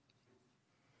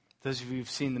Those of you who've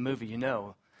seen the movie, you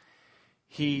know.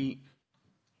 He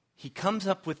comes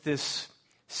up with this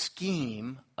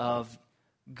scheme of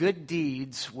good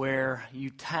deeds where you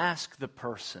task the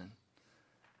person.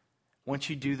 Once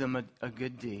you do them a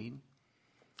good deed,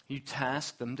 you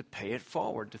task them to pay it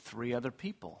forward to 3 other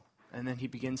people. And then he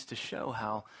begins to show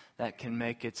how that can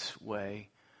make its way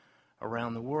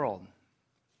around the world.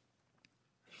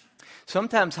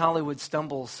 Sometimes Hollywood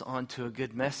stumbles onto a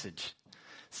good message,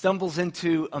 stumbles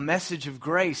into a message of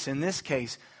grace, in this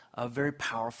case, a very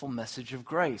powerful message of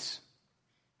grace.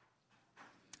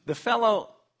 The fellow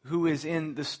who is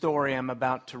in the story I'm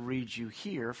about to read you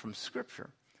here from Scripture,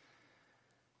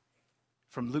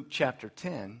 from Luke chapter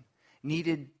 10,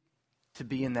 needed to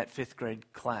be in that 5th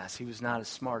grade class. He was not as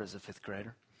smart as a 5th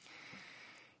grader.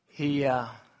 He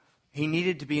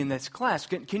needed to be in this class.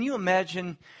 Can you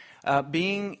imagine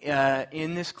being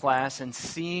in this class and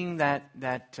seeing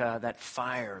that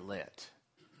fire lit?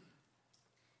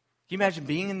 Can you imagine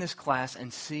being in this class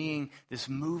and seeing this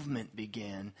movement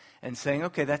begin and saying,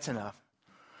 okay, that's enough?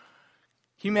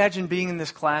 Can you imagine being in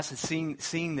this class and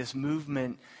seeing this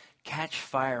movement catch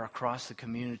fire across the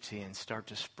community and start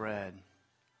to spread?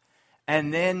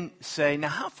 And then say, now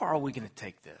how far are we going to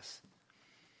take this?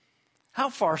 How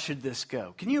far should this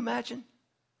go? Can you imagine?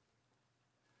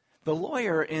 The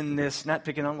lawyer in this, not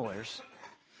picking on lawyers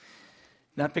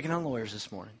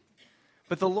this morning,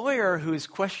 but the lawyer who is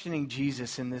questioning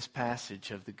Jesus in this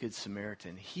passage of the Good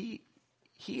Samaritan, he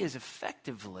is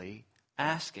effectively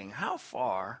asking, how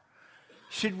far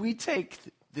should we take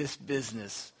this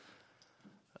business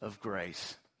of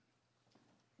grace?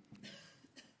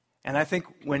 And I think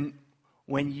when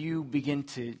you begin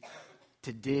to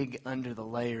dig under the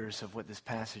layers of what this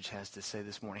passage has to say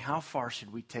this morning, how far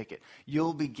should we take it?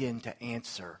 You'll begin to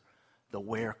answer the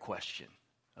where question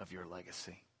of your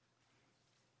legacy.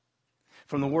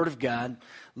 From the Word of God,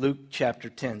 Luke chapter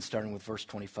 10, starting with verse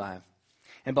 25.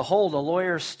 And behold, a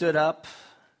lawyer stood up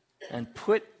and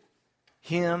put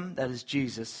him, that is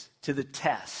Jesus, to the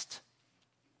test,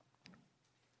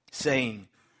 saying,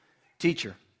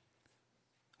 Teacher,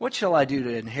 what shall I do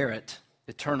to inherit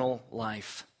eternal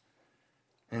life?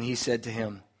 And he said to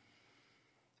him,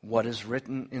 What is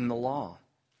written in the law?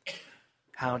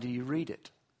 How do you read it?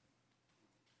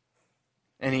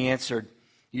 And he answered,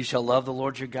 You shall love the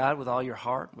Lord your God with all your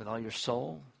heart, with all your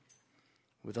soul,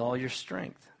 with all your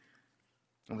strength,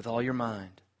 and with all your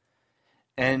mind,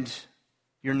 and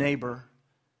your neighbor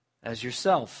as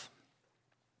yourself.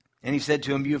 And he said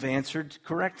to him, You have answered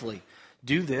correctly.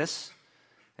 Do this,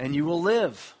 and you will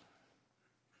live.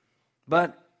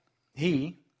 But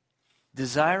he,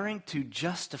 desiring to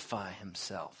justify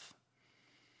himself,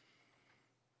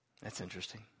 that's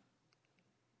interesting,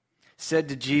 said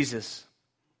to Jesus,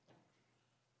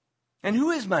 And who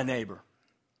is my neighbor?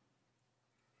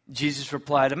 Jesus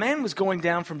replied, A man was going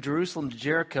down from Jerusalem to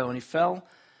Jericho, and he fell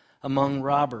among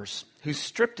robbers, who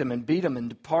stripped him and beat him and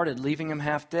departed, leaving him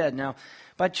half dead. Now,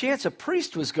 by chance, a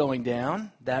priest was going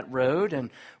down that road,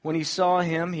 and when he saw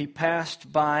him, he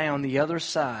passed by on the other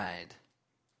side.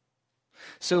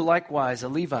 So likewise, a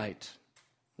Levite,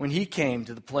 when he came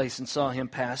to the place and saw him,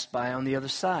 passed by on the other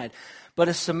side. But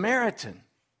a Samaritan,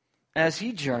 as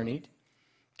he journeyed,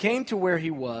 came to where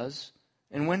he was,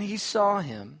 and when he saw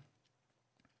him,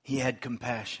 he had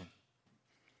compassion.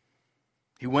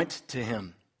 He went to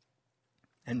him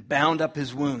and bound up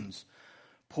his wounds,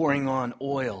 pouring on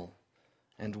oil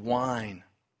and wine.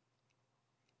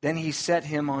 Then he set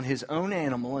him on his own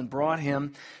animal and brought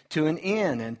him to an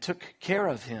inn and took care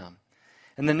of him.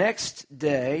 And the next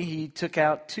day he took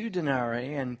out 2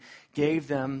 denarii and gave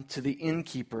them to the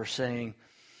innkeeper, saying,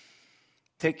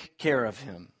 Take care of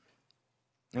him,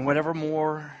 and whatever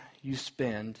more you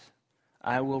spend,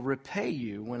 I will repay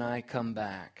you when I come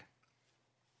back.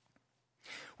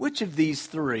 Which of these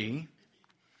 3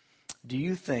 do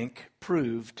you think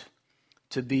proved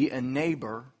to be a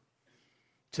neighbor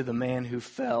to the man who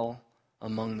fell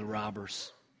among the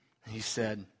robbers? And he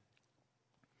said,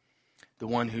 The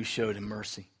one who showed him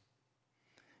mercy.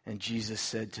 And Jesus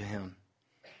said to him,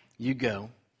 You go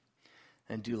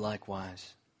and do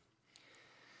likewise.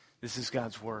 This is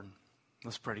God's word.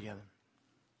 Let's pray together.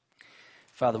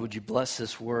 Father, would you bless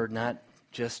this word, not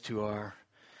just to our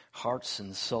hearts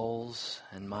and souls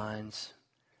and minds,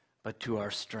 but to our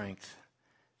strength,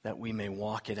 that we may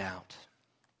walk it out.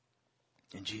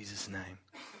 In Jesus' name,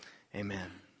 amen.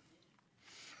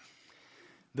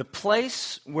 The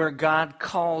place where God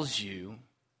calls you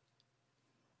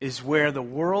is where the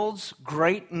world's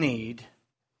great need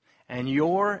and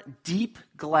your deep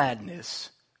gladness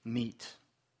meet.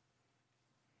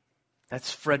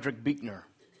 That's Frederick Buechner,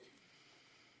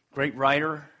 great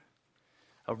writer,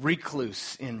 a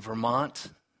recluse in Vermont.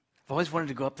 I've always wanted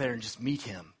to go up there and just meet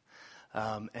him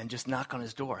and just knock on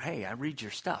his door. Hey, I read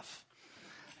your stuff.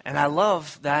 And I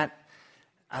love that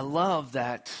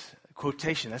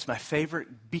quotation. That's my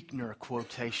favorite Buechner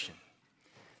quotation.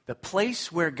 The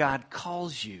place where God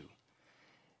calls you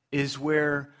is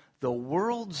where the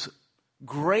world's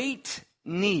great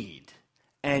need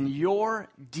and your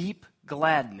deep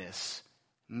gladness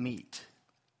meet.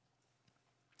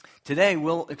 Today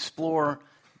we'll explore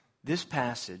this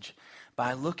passage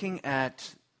by looking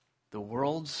at the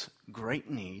world's great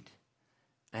need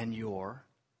and your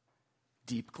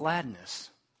deep gladness,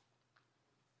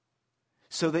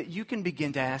 so that you can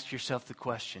begin to ask yourself the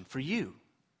question, for you,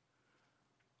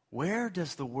 where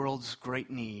does the world's great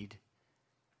need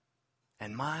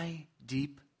and my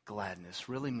deep gladness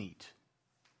really meet?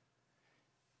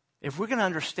 If we're going to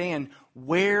understand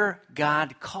where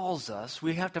God calls us,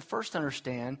 we have to first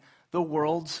understand the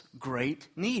world's great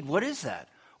need. What is that?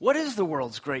 What is the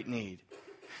world's great need?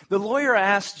 The lawyer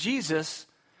asked Jesus,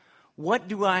 what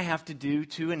do I have to do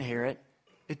to inherit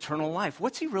eternal life?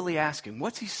 What's he really asking?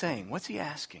 What's he saying? What's he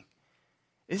asking?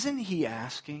 Isn't he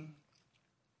asking,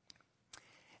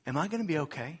 am I going to be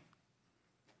okay?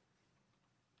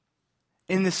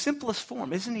 In the simplest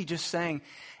form, isn't he just saying,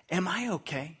 am I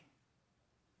okay?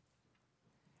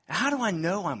 How do I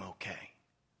know I'm okay?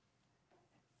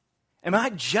 Am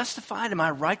I justified? Am I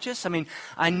righteous? I mean,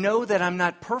 I know that I'm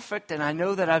not perfect, and I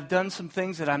know that I've done some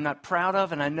things that I'm not proud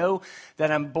of, and I know that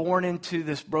I'm born into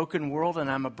this broken world and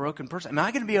I'm a broken person. Am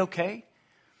I going to be okay?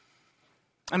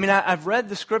 I mean, I've read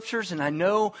the scriptures, and I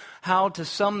know how to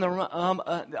sum them,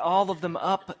 all of them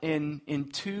up in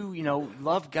two,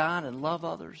 love God and love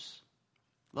others.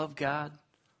 Love God,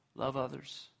 love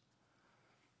others.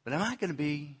 But am I going to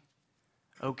be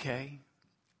okay?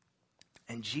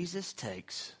 And Jesus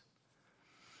takes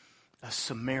a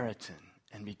Samaritan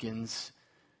and begins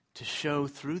to show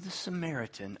through the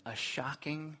Samaritan a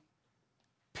shocking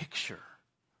picture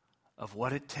of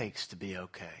what it takes to be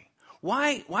okay.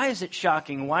 Why is it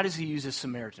shocking? Why does he use a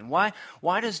Samaritan? Why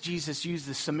does Jesus use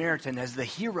the Samaritan as the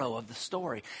hero of the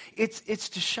story? It's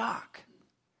to shock.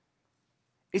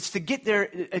 It's to get their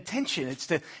attention.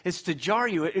 It's to jar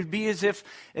you. It'd be as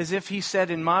if he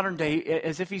said in modern day,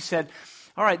 as if he said,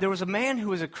 all right, there was a man who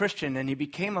was a Christian, and he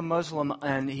became a Muslim,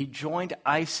 and he joined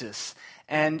ISIS,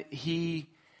 and it's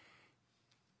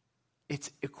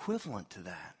equivalent to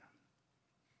that.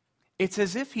 It's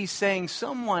as if he's saying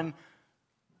someone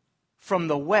from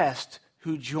the West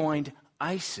who joined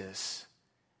ISIS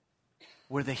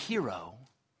were the hero,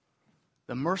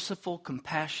 the merciful,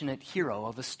 compassionate hero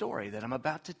of a story that I'm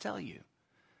about to tell you.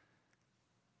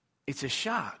 It's a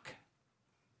shock.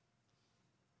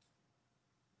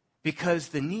 Because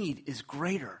the need is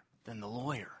greater than the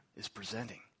lawyer is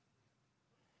presenting.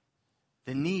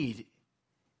 The need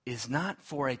is not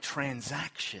for a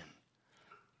transaction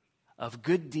of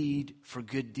good deed for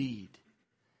good deed.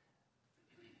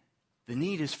 The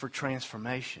need is for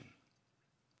transformation.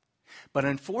 But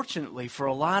unfortunately, for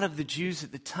a lot of the Jews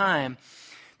at the time,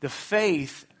 the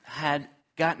faith had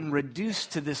gotten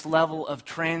reduced to this level of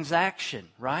transaction,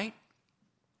 right?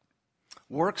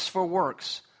 Works for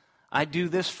works. I do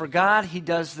this for God, he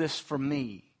does this for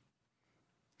me.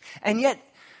 And yet,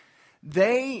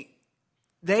 they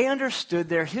understood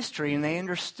their history, and they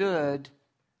understood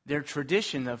their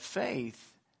tradition of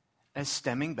faith as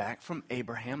stemming back from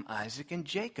Abraham, Isaac, and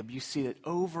Jacob. You see it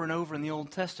over and over in the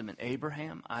Old Testament.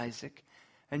 Abraham, Isaac,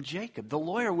 and Jacob. The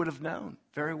lawyer would have known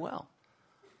very well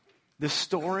the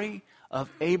story of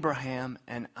Abraham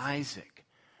and Isaac,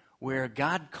 where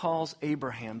God calls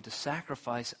Abraham to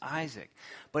sacrifice Isaac.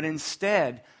 But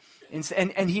instead,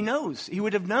 and he knows, he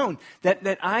would have known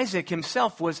that Isaac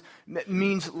himself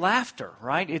means laughter,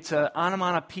 right? It's an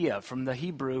onomatopoeia from the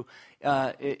Hebrew.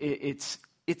 It's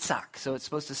Itzhak, so it's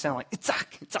supposed to sound like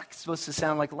Itzhak. Itzhak is supposed to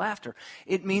sound like laughter.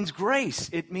 It means grace.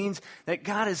 It means that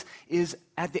God is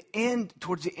at the end,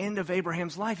 towards the end of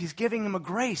Abraham's life, he's giving him a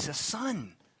grace, a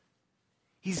son.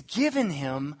 He's given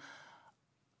him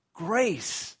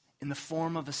grace in the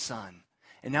form of a son.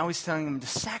 And now he's telling him to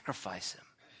sacrifice him.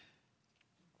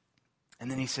 And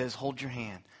then he says, hold your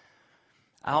hand.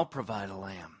 I'll provide a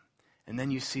lamb. And then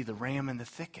you see the ram in the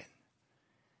thicket.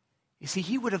 You see,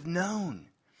 he would have known.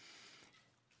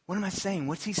 What am I saying?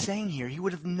 What's he saying here? He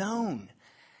would have known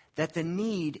that the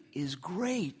need is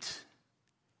great.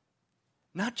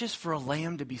 Not just for a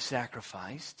lamb to be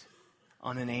sacrificed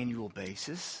on an annual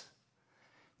basis.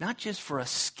 Not just for a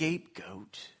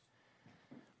scapegoat.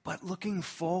 But looking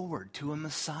forward to a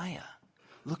Messiah.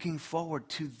 Looking forward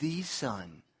to the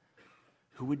Son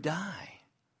who would die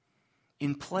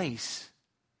in place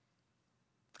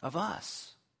of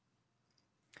us.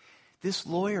 This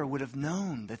lawyer would have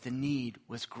known that the need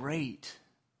was great,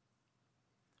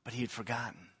 but he had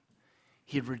forgotten.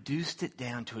 He had reduced it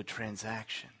down to a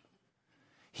transaction.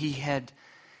 He had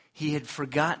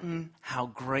forgotten how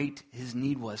great his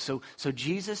need was. So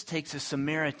Jesus takes a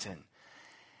Samaritan,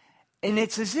 and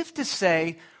it's as if to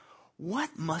say,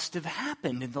 what must have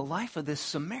happened in the life of this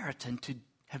Samaritan to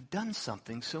have done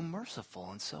something so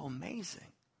merciful and so amazing?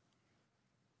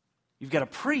 You've got a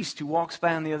priest who walks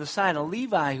by on the other side, a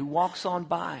Levi who walks on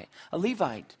by, a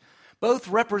Levite, both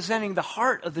representing the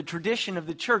heart of the tradition of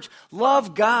the church.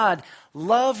 Love God,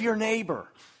 love your neighbor.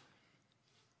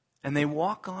 And they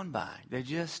walk on by. They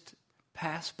just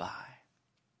pass by.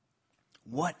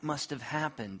 What must have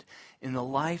happened in the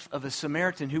life of a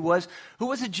Samaritan who was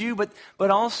a Jew, but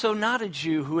also not a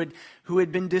Jew, who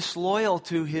had been disloyal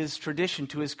to his tradition,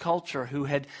 to his culture, who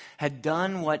had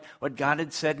done what God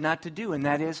had said not to do, and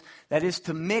that is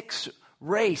to mix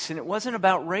race. And it wasn't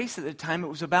about race at the time. It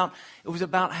was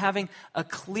about having a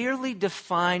clearly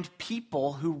defined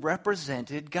people who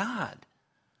represented God.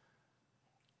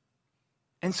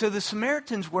 And so the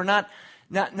Samaritans were not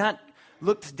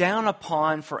looked down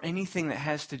upon for anything that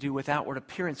has to do with outward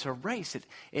appearance or race.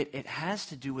 It has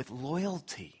to do with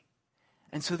loyalty.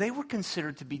 And so they were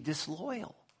considered to be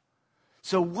disloyal.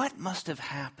 So what must have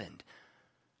happened?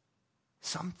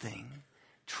 Something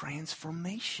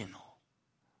transformational.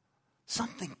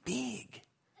 Something big.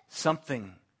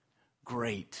 Something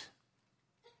great.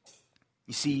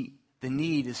 You see, the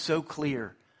need is so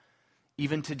clear,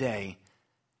 even today.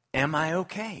 Am I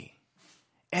okay?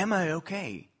 Am I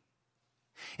okay?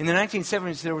 In the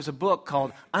 1970s, there was a book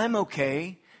called I'm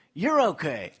Okay, You're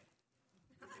Okay.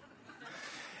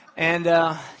 And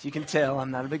you can tell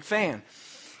I'm not a big fan.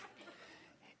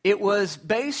 It was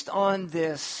based on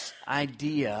this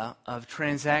idea of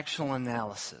transactional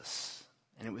analysis.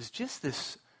 And it was just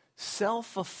this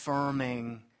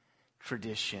self-affirming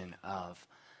tradition of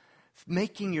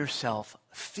making yourself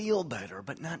feel better,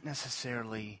 but not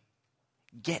necessarily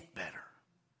get better.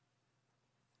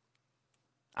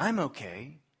 I'm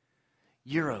okay.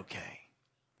 You're okay.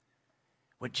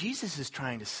 What Jesus is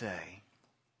trying to say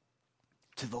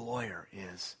to the lawyer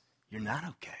is, you're not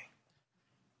okay.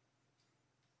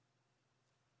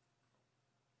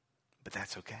 But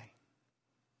that's okay.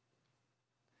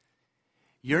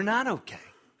 You're not okay.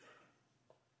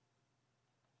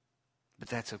 But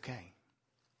that's okay.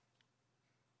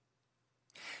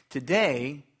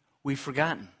 Today, we've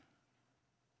forgotten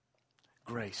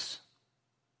grace.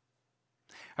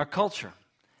 Our culture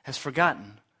has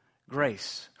forgotten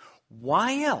grace.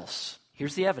 Why else,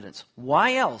 here's the evidence,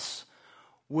 why else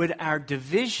would our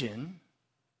division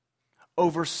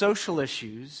over social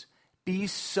issues be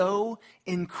so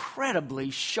incredibly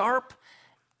sharp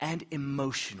and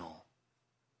emotional?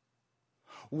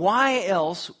 Why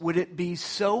else would it be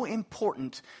so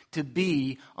important to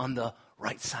be on the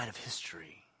right side of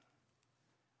history?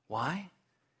 Why?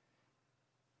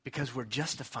 Because we're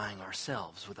justifying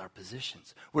ourselves with our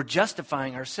positions. We're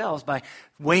justifying ourselves by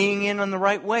weighing in on the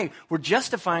right way. We're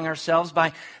justifying ourselves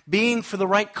by being for the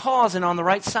right cause and on the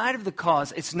right side of the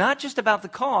cause. It's not just about the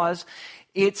cause,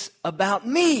 it's about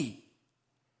me.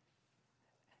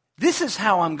 This is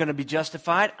how I'm going to be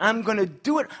justified. I'm going to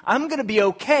do it. I'm going to be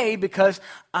okay because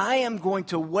I am going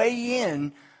to weigh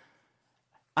in.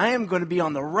 I am going to be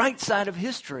on the right side of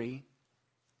history.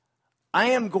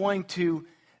 I am going to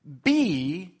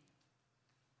be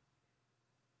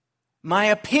my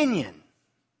opinion.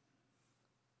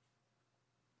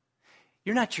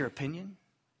 You're not your opinion.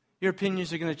 Your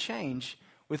opinions are going to change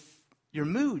with your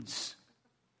moods.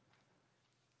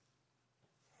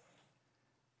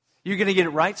 You're going to get it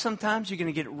right sometimes. You're going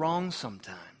to get it wrong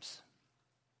sometimes.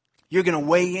 You're going to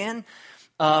weigh in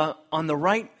on the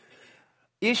right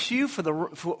issue for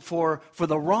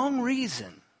the wrong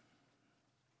reason.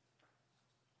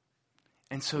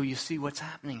 And so you see what's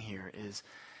happening here is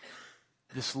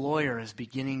this lawyer is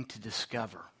beginning to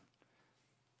discover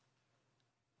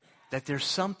that there's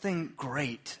something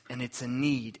great and it's a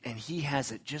need, and he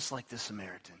has it just like the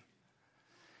Samaritan.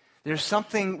 There's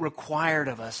something required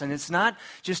of us, and it's not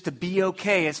just to be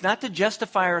okay. It's not to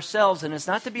justify ourselves, and it's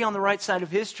not to be on the right side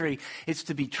of history. It's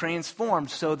to be transformed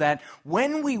so that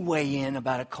when we weigh in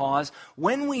about a cause,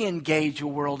 when we engage a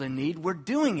world in need, we're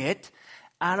doing it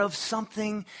out of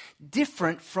something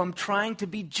different from trying to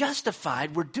be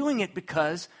justified. We're doing it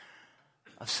because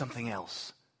of something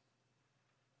else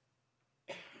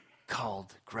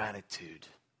called gratitude.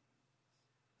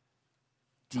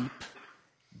 Deep,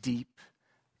 deep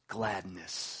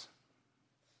gladness.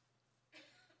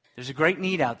 There's a great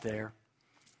need out there,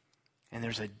 and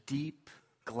there's a deep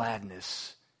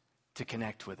gladness to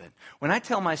connect with it. When I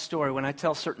tell my story, when I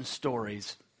tell certain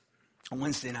stories, on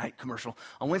Wednesday night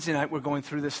we're going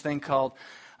through this thing called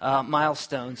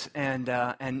Milestones, and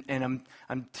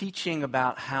I'm teaching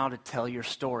about how to tell your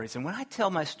stories. And when I tell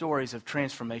my stories of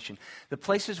transformation, the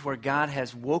places where God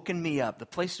has woken me up, the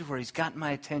places where He's gotten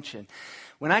my attention,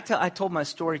 when I told my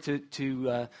story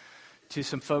to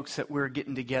some folks that we're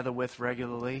getting together with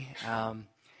regularly,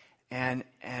 and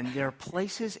there are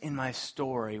places in my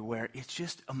story where it's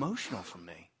just emotional for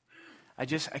me. I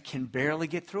can barely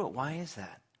get through it. Why is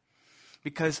that?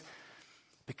 Because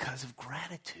of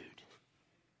gratitude.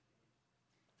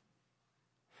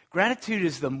 Gratitude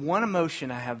is the one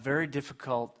emotion I have a very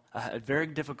difficult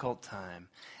time,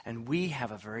 and we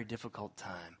have a very difficult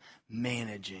time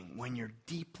managing. When you're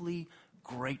deeply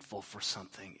grateful for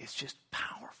something, it's just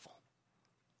powerful.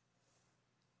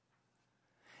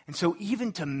 And so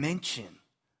even to mention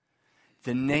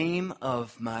the name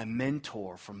of my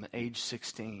mentor from age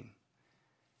 16,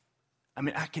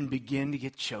 I can begin to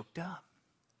get choked up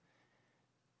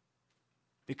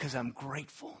because I'm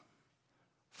grateful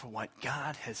for what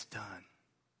God has done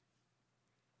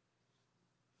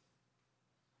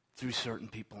through certain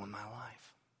people in my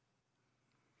life.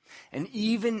 And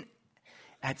even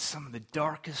at some of the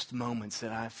darkest moments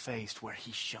that I've faced where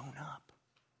He's shown up,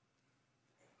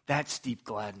 that's deep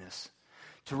gladness.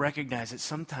 To recognize that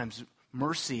sometimes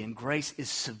mercy and grace is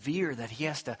severe, that He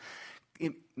has to,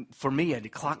 for me, He had to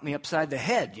clock me upside the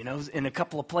head, in a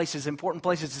couple of places, important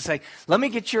places, to say, let me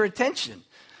get your attention.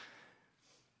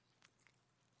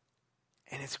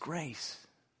 And it's grace.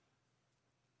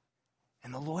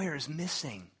 And the lawyer is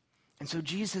missing. And so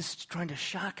Jesus is trying to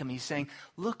shock him. He's saying,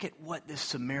 look at what this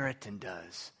Samaritan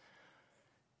does.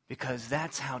 Because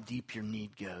that's how deep your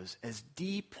need goes. As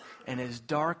deep and as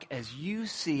dark as you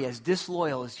see, as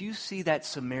disloyal as you see that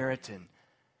Samaritan,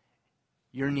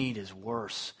 your need is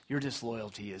worse. Your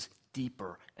disloyalty is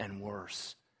deeper and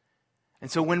worse.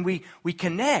 And so when we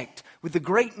connect with the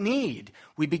great need,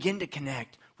 we begin to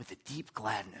connect with the deep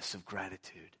gladness of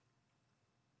gratitude.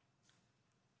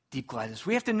 Deep gladness.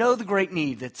 We have to know the great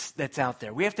need that's out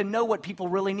there. We have to know what people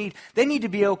really need. They need to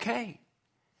be okay.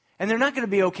 And they're not going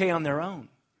to be okay on their own.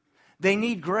 They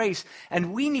need grace,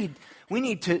 and we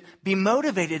need to be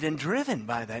motivated and driven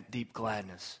by that deep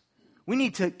gladness. We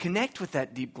need to connect with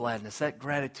that deep gladness, that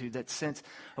gratitude, that sense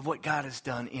of what God has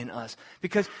done in us.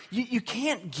 Because you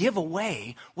can't give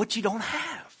away what you don't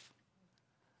have.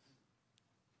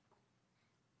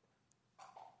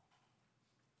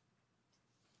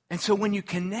 And so when you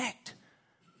connect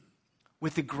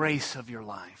with the grace of your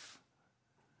life,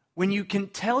 when you can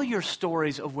tell your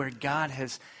stories of where God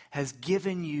has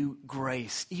given you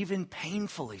grace, even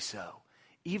painfully so,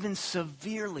 even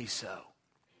severely so.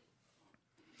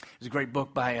 There's a great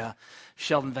book by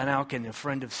Sheldon Van Auken, a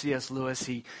friend of C.S. Lewis.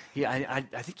 I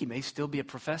think he may still be a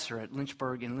professor at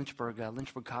Lynchburg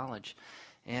College.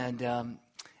 And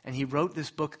he wrote this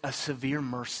book, A Severe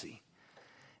Mercy.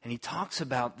 And he talks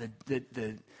about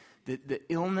the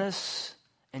illness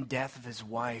and death of his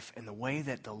wife and the way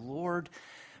that the Lord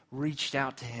reached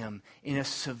out to him in a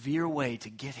severe way to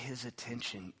get his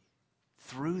attention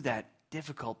through that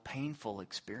difficult, painful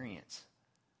experience.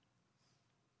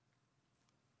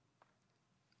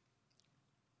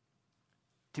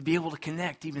 To be able to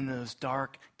connect even in those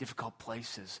dark, difficult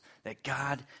places that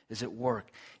God is at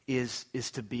work is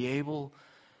to be able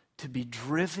to be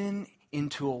driven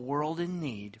into a world in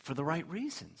need for the right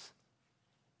reasons.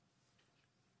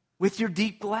 With your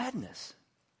deep gladness.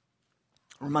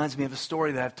 Reminds me of a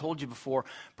story that I've told you before.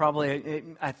 Probably,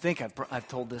 I think I've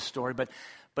told this story, but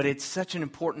it's such an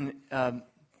important,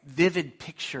 vivid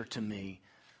picture to me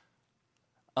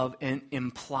of an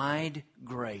implied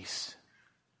grace.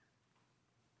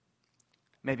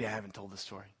 Maybe I haven't told this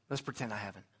story. Let's pretend I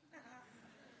haven't.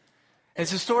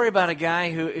 It's a story about a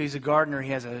guy who is a gardener.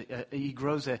 He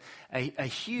grows a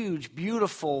huge,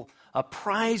 beautiful, a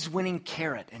prize-winning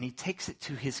carrot, and he takes it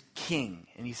to his king.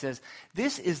 And he says,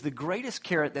 this is the greatest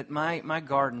carrot that my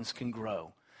gardens can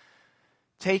grow.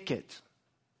 Take it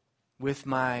with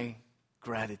my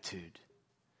gratitude.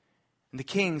 And the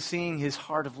king, seeing his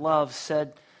heart of love,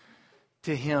 said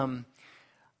to him,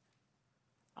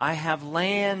 I have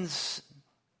lands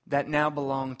that now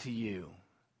belong to you,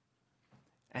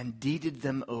 and deeded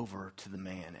them over to the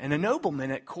man. And a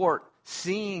nobleman at court,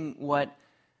 seeing what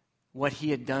he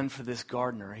had done for this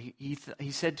gardener,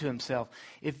 he said to himself,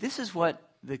 if this is what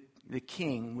the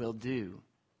king will do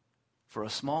for a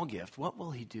small gift, what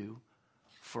will he do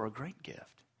for a great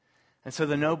gift? And so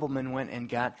the nobleman went and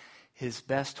got his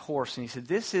best horse, and he said,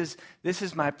 this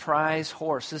is my prize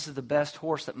horse. This is the best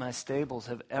horse that my stables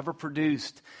have ever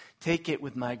produced. Take it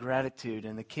with my gratitude.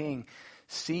 And the king,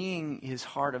 seeing his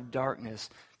heart of darkness,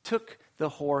 took the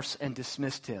horse and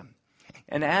dismissed him.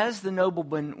 And as the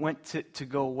nobleman went to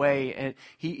go away, and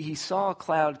he saw a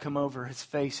cloud come over his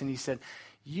face, and he said,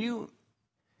 you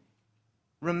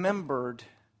remembered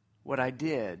what I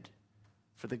did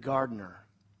for the gardener.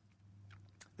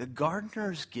 The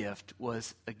gardener's gift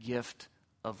was a gift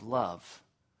of love.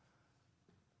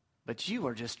 But you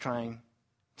are just trying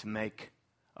to make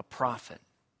a profit.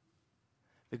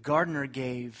 The gardener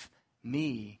gave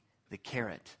me the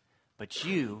carrot, but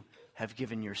you have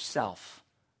given yourself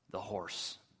the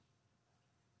horse.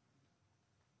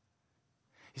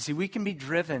 You see, we can be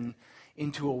driven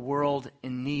into a world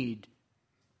in need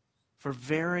for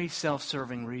very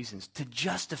self-serving reasons, to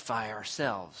justify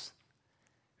ourselves.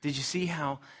 Did you see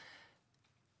how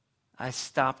I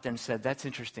stopped and said, that's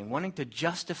interesting, wanting to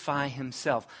justify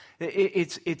himself.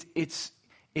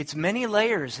 It's many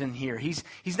layers in here. He's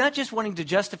not just wanting to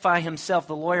justify himself,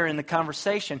 the lawyer in the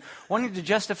conversation, wanting to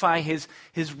justify his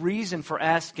reason for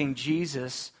asking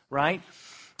Jesus, right?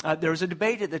 There was a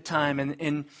debate at the time,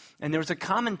 and there was a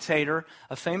commentator,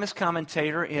 a famous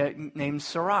commentator named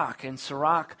Sirach. And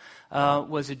Sirach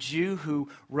was a Jew who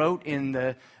wrote in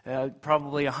the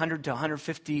probably 100 to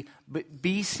 150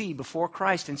 BC, before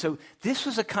Christ. And so this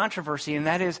was a controversy, and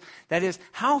that is,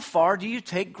 how far do you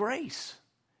take grace?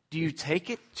 Do you take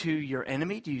it to your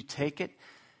enemy? Do you take it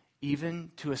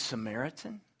even to a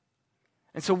Samaritan?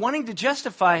 And so wanting to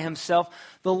justify himself,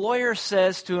 the lawyer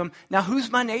says to him, now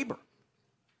who's my neighbor?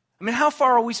 I mean, how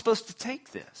far are we supposed to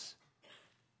take this?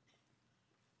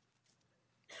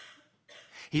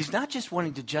 He's not just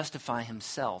wanting to justify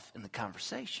himself in the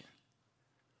conversation.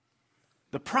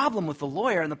 The problem with the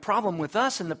lawyer, and the problem with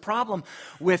us, and the problem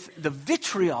with the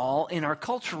vitriol in our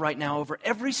culture right now over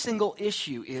every single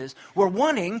issue is we're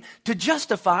wanting to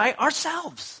justify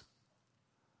ourselves.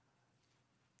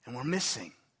 And we're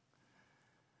missing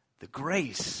the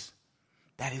grace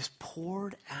that is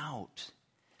poured out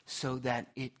so that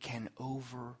it can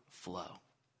overflow.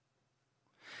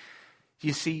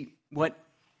 You see, what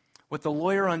the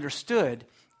lawyer understood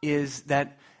is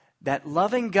that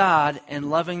loving God and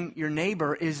loving your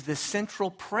neighbor is the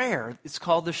central prayer. It's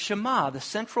called the Shema, the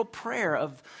central prayer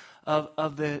of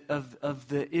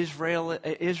the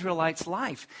Israelites'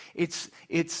 life.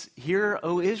 It's hear,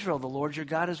 O Israel, the Lord your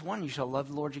God is one. You shall love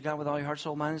the Lord your God with all your heart,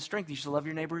 soul, mind, and strength. You shall love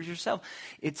your neighbor as yourself.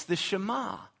 It's the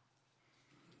Shema.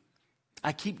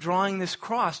 I keep drawing this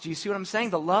cross. Do you see what I'm saying?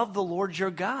 To love the Lord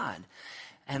your God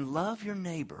and love your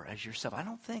neighbor as yourself. I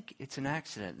don't think it's an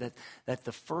accident that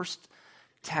the first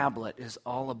tablet is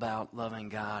all about loving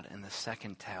God and the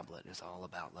second tablet is all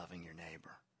about loving your neighbor.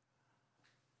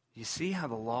 You see how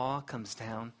the law comes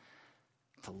down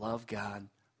to love God,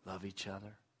 love each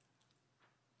other?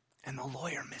 And the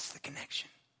lawyer missed the connection.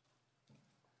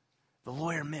 The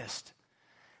lawyer missed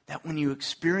that when you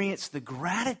experience the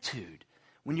gratitude,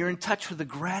 when you're in touch with the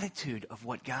gratitude of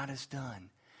what God has done,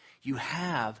 you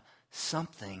have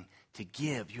something to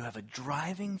give. You have a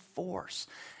driving force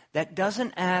that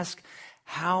doesn't ask,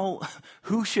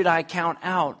 who should I count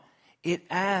out? It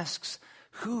asks,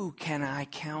 who can I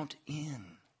count in?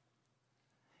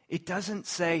 It doesn't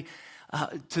say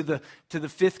to the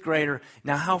fifth grader,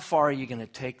 now how far are you going to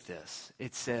take this?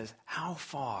 It says, how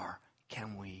far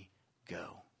can we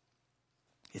go?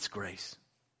 It's grace.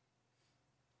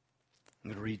 I'm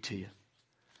going to read to you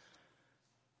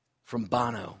from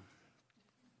Bono.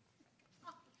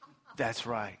 That's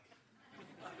right.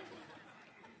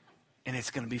 And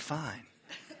it's going to be fine.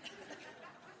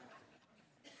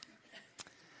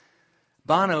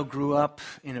 Bono grew up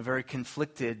in a very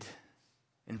conflicted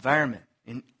environment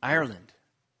in Ireland,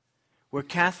 where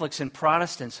Catholics and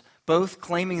Protestants, both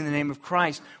claiming in the name of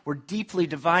Christ, were deeply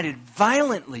divided,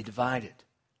 violently divided.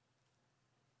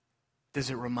 Does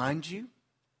it remind you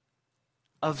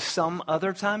of some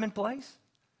other time and place?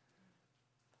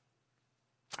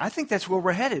 I think that's where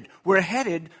we're headed. We're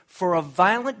headed for a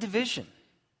violent division.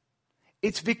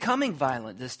 It's becoming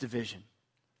violent, this division.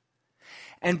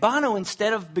 And Bono,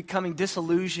 instead of becoming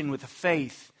disillusioned with the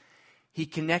faith, he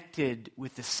connected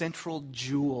with the central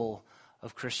jewel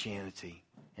of Christianity,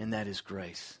 and that is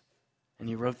grace. And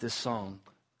he wrote this song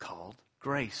called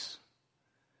Grace.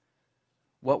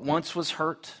 What once was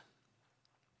hurt,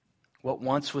 what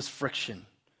once was friction,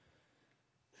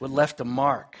 what left a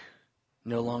mark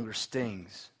no longer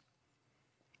stings.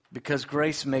 Because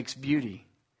grace makes beauty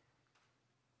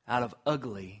out of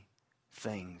ugly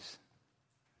things.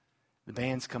 The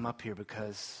band's come up here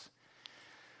because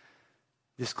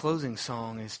This closing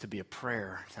song is to be a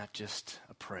prayer, not just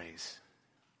a praise.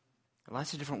 There are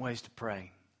lots of different ways to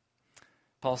pray.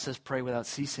 Paul says pray without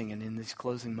ceasing, and in these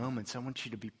closing moments, I want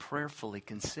you to be prayerfully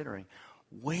considering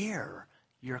where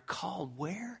you're called.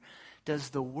 Where does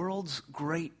the world's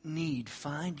great need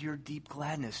find your deep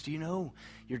gladness? Do you know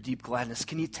your deep gladness?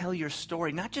 Can you tell your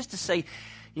story? Not just to say,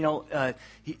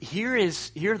 here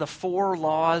are the 4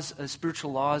 laws,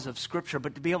 spiritual laws of Scripture,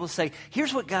 but to be able to say,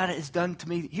 here's what God has done to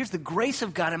me. Here's the grace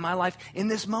of God in my life in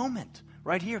this moment,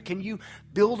 right here. Can you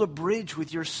build a bridge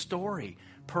with your story,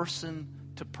 person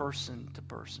to person to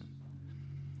person?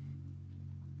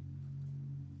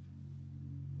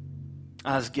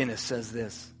 Os Guinness says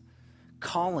this: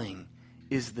 calling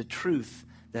is the truth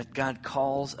that God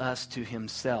calls us to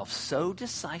himself so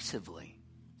decisively.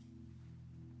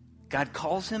 God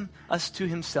calls us to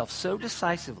himself so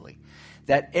decisively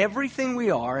that everything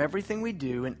we are, everything we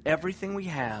do, and everything we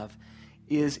have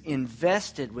is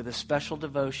invested with a special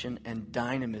devotion and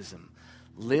dynamism,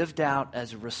 lived out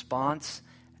as a response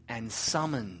and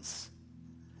summons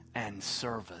and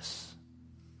service.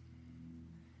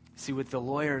 See, what the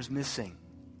lawyer is missing,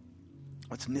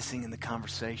 what's missing in the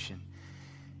conversation,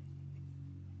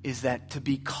 is that to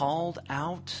be called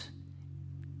out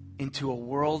into a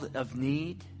world of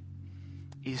need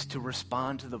is to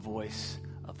respond to the voice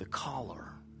of the caller.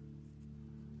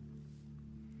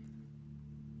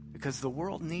 Because the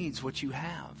world needs what you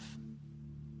have.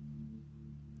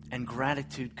 And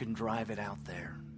gratitude can drive it out there.